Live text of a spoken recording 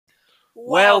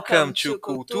Welcome to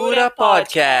Cultura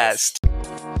Podcast.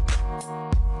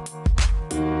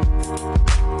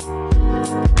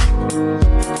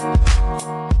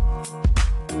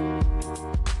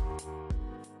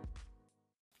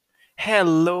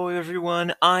 Hello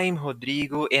everyone, I'm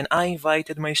Rodrigo and I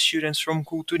invited my students from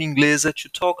Cultura Inglesa to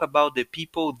talk about the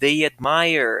people they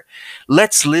admire.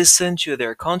 Let's listen to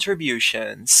their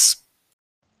contributions.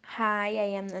 Hi,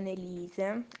 I am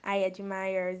Annelisa. I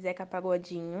admire Zeca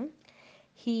Pagodinho.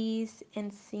 He's a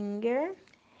singer.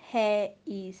 He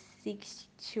is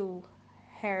 62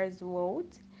 years old.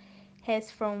 He's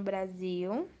from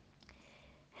Brazil.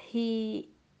 He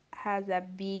has a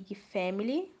big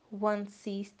family, one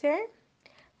sister,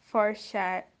 four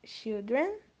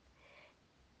children,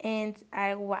 and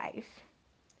a wife.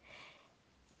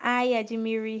 I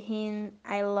admire him.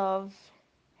 I love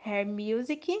her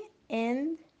music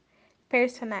and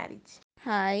personality.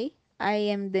 Hi, I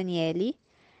am Daniele.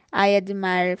 I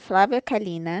admire Flavia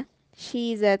Kalina.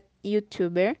 She is a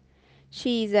YouTuber.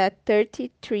 She is a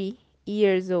 33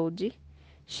 years old.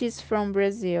 She's from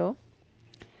Brazil.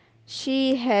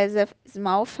 She has a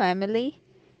small family,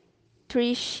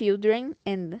 three children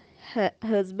and her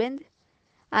husband.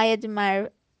 I admire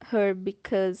her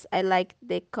because I like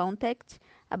the contact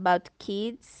about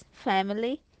kids,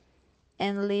 family,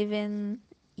 and live in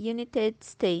United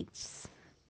States.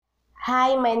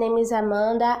 Hi, my name is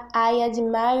Amanda. I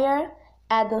admire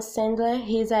Adam Sandler.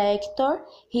 He's an actor.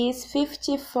 He's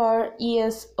 54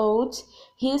 years old.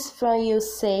 He's from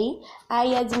USA.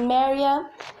 I admire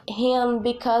him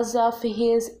because of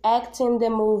his acting in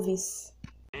the movies.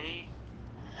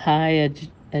 Hi,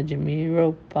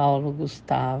 Admiral Paulo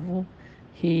Gustavo.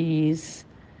 He is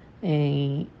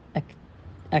in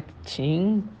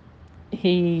acting.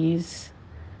 He is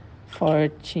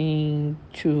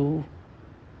 42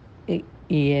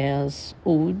 years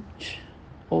old.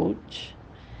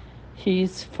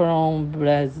 He's from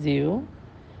Brazil.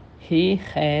 He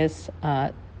has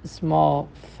a small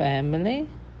family.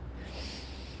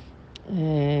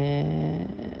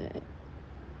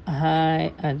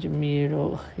 I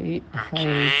admire his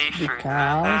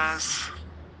because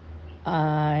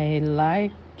I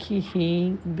like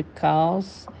him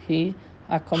because he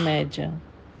a comedian.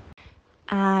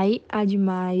 I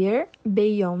admire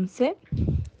Beyoncé.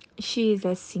 She is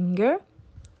a singer.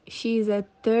 She is a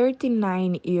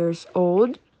 39 years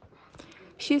old.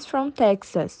 She's from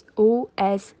Texas,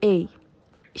 USA.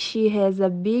 She has a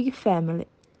big family,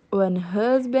 one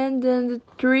husband and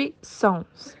three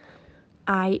sons.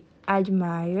 I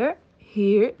admire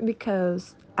her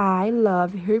because I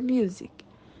love her music.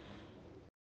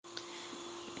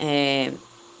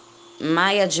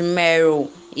 Maia de Meryl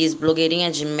is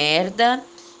blogueirinha de merda.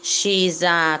 She's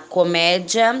a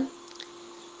comédia.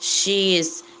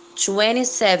 She's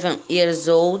 27 years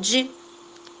old.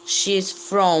 She's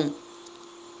from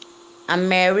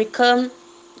America.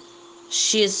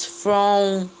 She's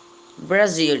from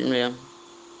Brazil.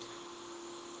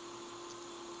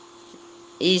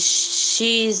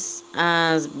 She's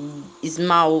a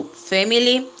small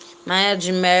family. Maia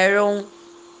de Meryl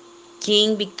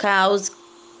King because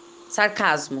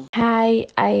sarcasmo. Hi,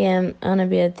 I am Ana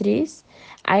Beatriz.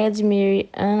 I admire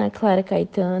Ana Clara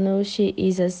Caetano. She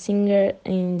is a singer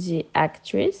and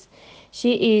actress.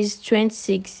 She is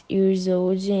 26 years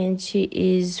old and she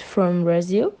is from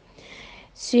Brazil.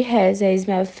 She has a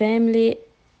small family,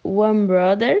 one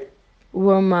brother,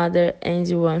 one mother, and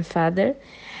one father.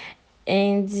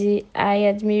 And I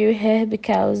admire her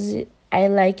because I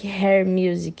like her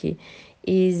music.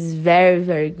 Is very,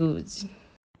 very good.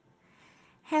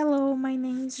 Hello, my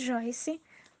name is Joyce.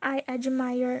 I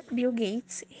admire Bill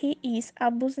Gates. He is a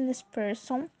business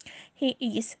person. He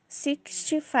is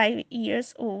 65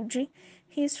 years old.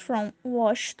 He's from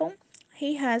Washington.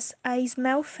 He has a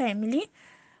small family,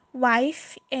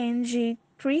 wife, and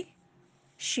three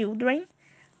children.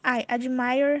 I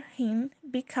admire him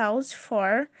because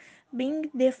for being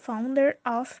the founder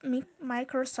of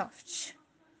Microsoft.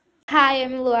 Hi,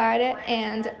 I'm Luara,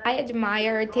 and I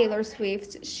admire Taylor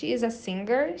Swift. She is a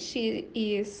singer. She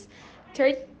is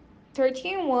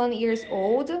 31 years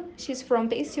old. She's from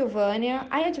Pennsylvania.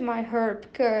 I admire her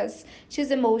because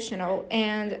she's emotional,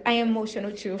 and I am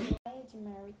emotional too. I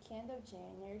admire Kendall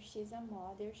Jenner. She's a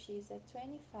mother. She's a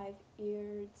 25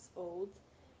 years old.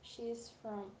 She's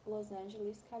from Los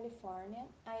Angeles, California.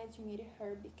 I admire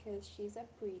her because she's a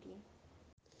pretty.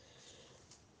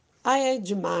 I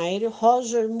admire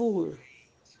Roger Moore.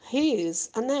 He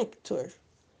is an actor.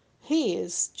 He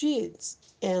is Gids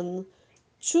and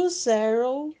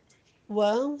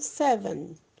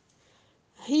 2017.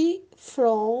 He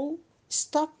from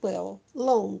Stockwell,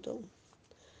 London.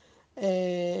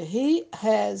 He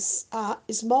has a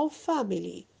small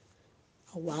family,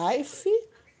 a wife,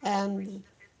 and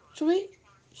three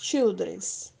children.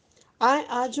 I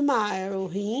admire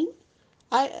him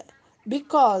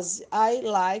because I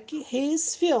like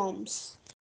his films.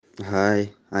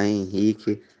 Hi, I'm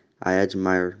Henrique. I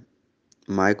admire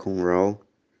Michael Rowe.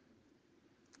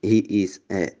 He is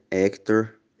an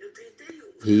actor.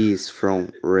 He is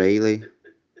from Raleigh,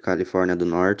 California do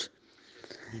Norte.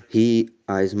 He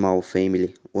a small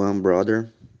family, one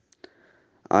brother.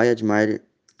 I admire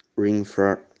him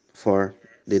for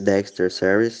the Dexter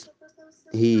series.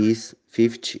 He is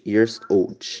 50 years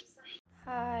old.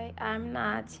 Hi, I'm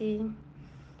Nati.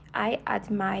 I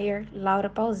admire Laura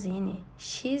Pausini.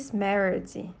 She's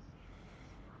married.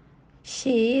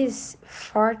 She is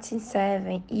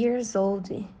 47 years old.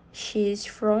 She is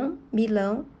from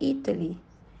Milan, Italy.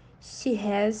 She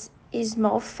has a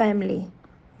small family,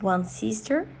 one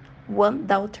sister, one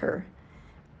daughter.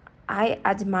 I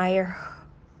admire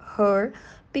her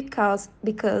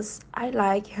because I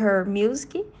like her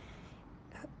music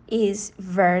is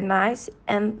very nice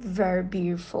and very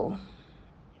beautiful.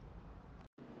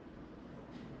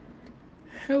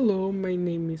 Hello, my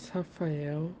name is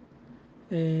Rafael.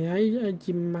 I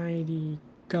admire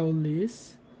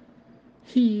Gaules.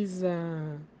 He is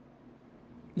a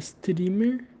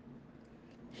streamer.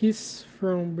 He's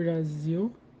from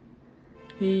Brazil.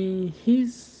 He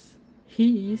is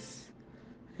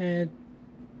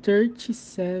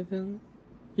 37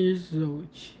 years old.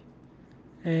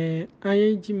 I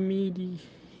admire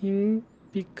him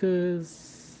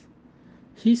because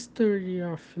history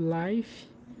of life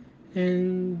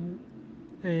and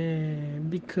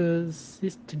because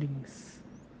strings.